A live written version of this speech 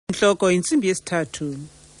Inhloko intsimbi yesithathu.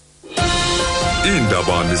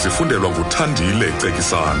 Iindaba nizifundelwa nguThandile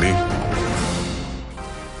Cekisane.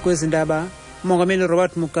 Kwezi ndaba, umongameli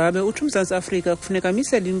uRobert Mugabe uthi umZantsi Afrika kufuneka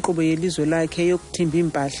amisele inkqubo yelizwe lakhe yokuthimba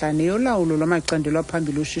iimpahla neyolawulo lwamacandela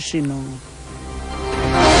aphambili oshishino.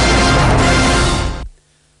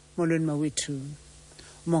 Molweni mawethu.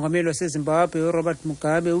 Umongameli waseZimbabwe uRobert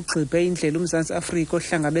Mugabe ugqibe indlela umZantsi Afrika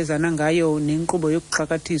ohlangabezana ngayo nenkqubo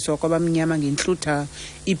yokuxakathiswa kwabamnyama ngentlutha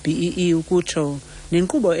iBEE ukutsho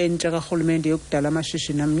nenkqubo entsha karhulumente yokudala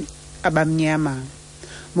amashishini abamnyama.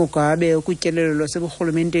 Mugabe ukutyelelo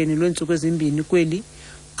lwaseburhulumenteni lweentsuku ezimbini kweli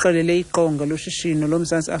uxelele iqonga loshishino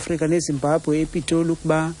lomZantsi Afrika neZimbabwe ePitoli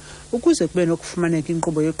ukuba ukuze kube nokufumaneka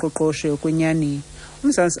inkqubo yoqoqosho yokwenyani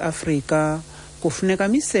umZantsi Afrika kufuneka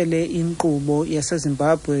amisele inkqubo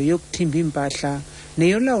yaseZimbabwe yokuthimba iimpahla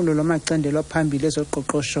neyolawulo lwamacandelo aphambili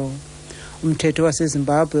ezoqoqosho. Umthetho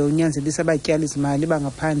waseZimbabwe unyanzelisa abatyali-zimali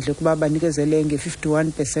bangaphandle kuba banikezele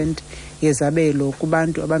nge-51% yezabelo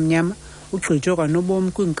kubantu abamnyama ugqitywe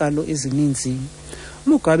kanobomi kwiinkalo ezininzi.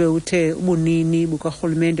 Mugabe uthe ubunini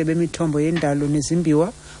bukarhulumente bemithombo yendalo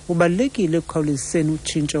nezimbiwa bubalulekile ekukhawuleziseni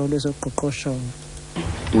utshintsho lwezoqoqosho.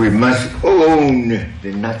 We must own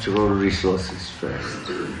the natural resources first,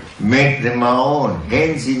 make them our own,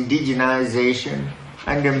 hence indigenization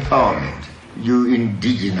and empowerment. You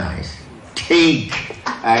indigenize, take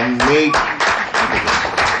and make,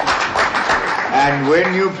 and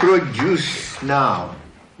when you produce now,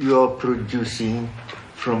 you are producing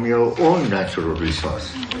from your own natural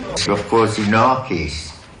resources. Of course, in our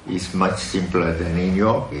case, it's much simpler than in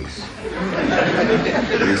your case.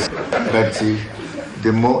 But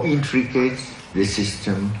the more intricate the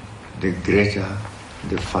system, the greater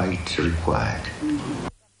the fight required.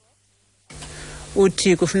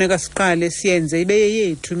 Uthi kufuneka siqale siyenze ibe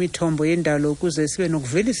yethu imithombo yendalo ukuze sibe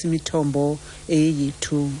nokuvelisa imithombo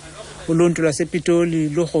eyethu. Uluntu lwasePitoli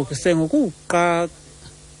lugrogrise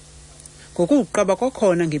ngokuqaba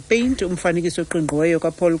kwakhona ngepaint umfanekiso oqingqiweyo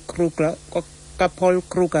kaPaul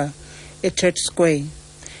Kruger eChurch Square.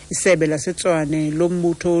 Isebe laseTswane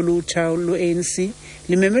lombutho olutsha lwe-ANC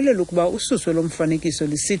limemelela ukuba ususwe lomfanekiso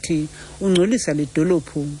lisithi ungcolisa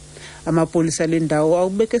ledolophu. Amapolisa lendawo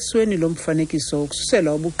awubeka esweni lomfanekiso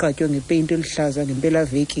ukususela ubuqatywa ngepeyinti eluhlaza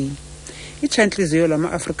ngempelaveki. Itshantliziyo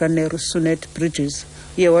lama-Afrikaner Sunet Bridges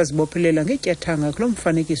uye wazibophelela ngetyathanga kulo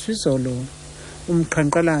mfanekiso izolo.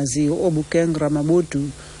 Umqhankqalazi obukeng Ramabodu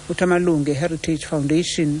uthi amalungu eHeritage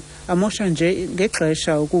Foundation amosha nje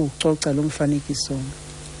ngexesha ukucoca lo mfanekiso.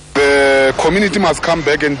 The community must come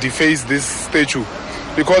back and deface this statue,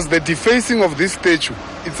 because the defacing of this statue,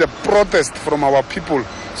 it's a protest from our people,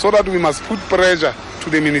 so that we must put pressure to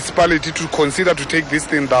the municipality to consider to take this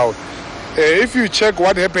thing down. If you check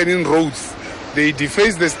what happened in Rhodes, they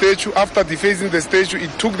defaced the statue. After defacing the statue,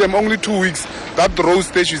 it took them only 2 weeks that the Rhodes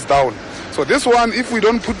statue is down. So this one, if we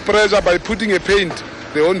don't put pressure by putting a paint,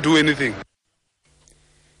 they won't do anything.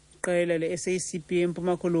 Iqela le-SACP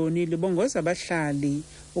eMpuma Koloni libongoza abahlali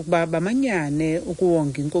ukuba bamanyane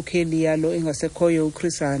ukuwonga inkokheli yalo engasekhoyo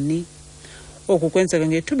uChrisani. Oku kwenzeka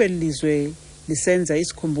ngethuba elizwe lisenza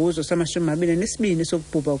isikhumbuzo sama-22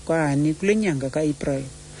 sokubhubha kukaHani kule nyanga ka-April.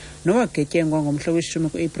 Nowagetyengwa ngomhla we-10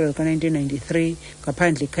 ku-April ka-1993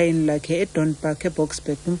 ngaphandle ekhayeni lakhe eDon Park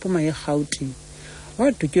eBoksburg kwimpuma yerhawuti.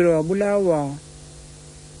 Wadutyulwa wabulawa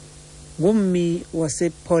ngummi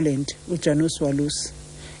wasePoland uJanusz Walus.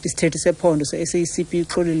 Isithethi sephondo se-SACP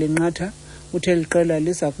ixolile nqatha uthe liqela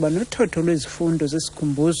liza kuba nothotho lwezifundo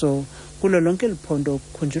zesikhumbuzo kulo lonke liphondo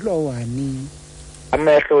kukhunjulwa uHani.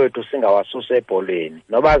 Amehlo wethu singawasusa ebholeni,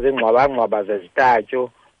 noba zingxwabangxwaba zezitatyu,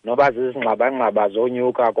 noba zizingxwabangxwaba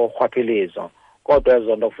zonyuka korhwaphilizo, kodwa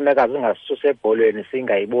ezo nto kufuneka zingasisusa ebholeni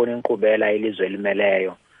singayiboni inkqubela ilizwe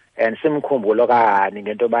elimeleyo. And simkhumbulo kaHani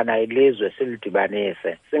ngento yobana ilizwe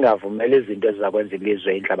silidibanise, singavumeli izinto eziza kwenza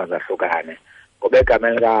ilizwe intlaba zahlukane. Ngoba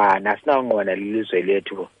egameni likaHani asinawunqwenela ilizwe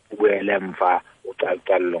lethu ubuyele emva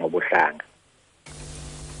ucalucalulo ngobuhlanga.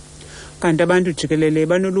 Kanti abantu jikelele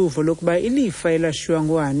banoluvo lokuba ilifa elashiywa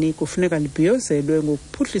nguHani kufuneka libhiyozelwe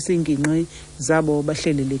ngokuphuhlisa iingingqi zabo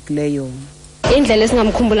bahlelelekileyo. Indlela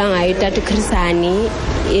esingamkhumbula ngayo utata uChrisani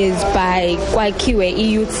is by kwakhiwe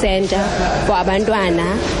i-youth center for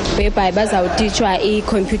abantwana whereby bazawutitshwa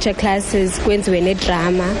i-computer classes, kwenziwe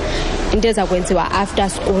nedrama, into ezakwenziwa after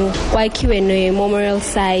school. Kwakhiwe ne-memorial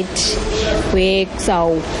site where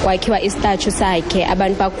kwakhiwa istatue sakhe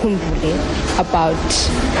abantu bakhumbule about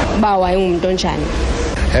uba wayengumntu onjani.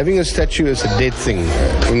 Having a statue is a dead thing.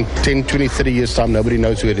 In 10, 20, 30 years' time, nobody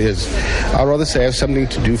knows who it is. I'd rather say have something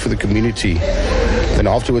to do for the community. Then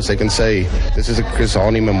afterwards they can say, this is a Chris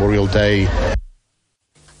Hani Memorial Day.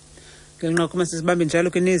 ngenqaku masizibambe njalo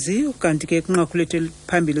ke nezi ukanti ke kwinqaku lethu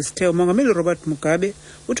phambili sithe umongameli uRobert Mugabe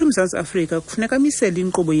uthi umZantsi Afrika kufuneka amisele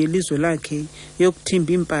inkqubo yelizwe lakhe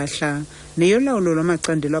yokuthimba iimpahla neyolawulo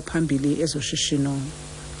lwamacandela aphambili ezoshishino.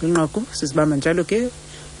 Ngenqaku sizibamba njalo ke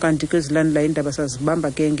kanti kwezilandela indaba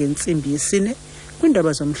sazibamba ke ngentsimbi yesine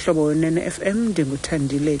kwindaba zomhlobo wenene FM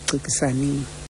ndinguthandile Cekisani.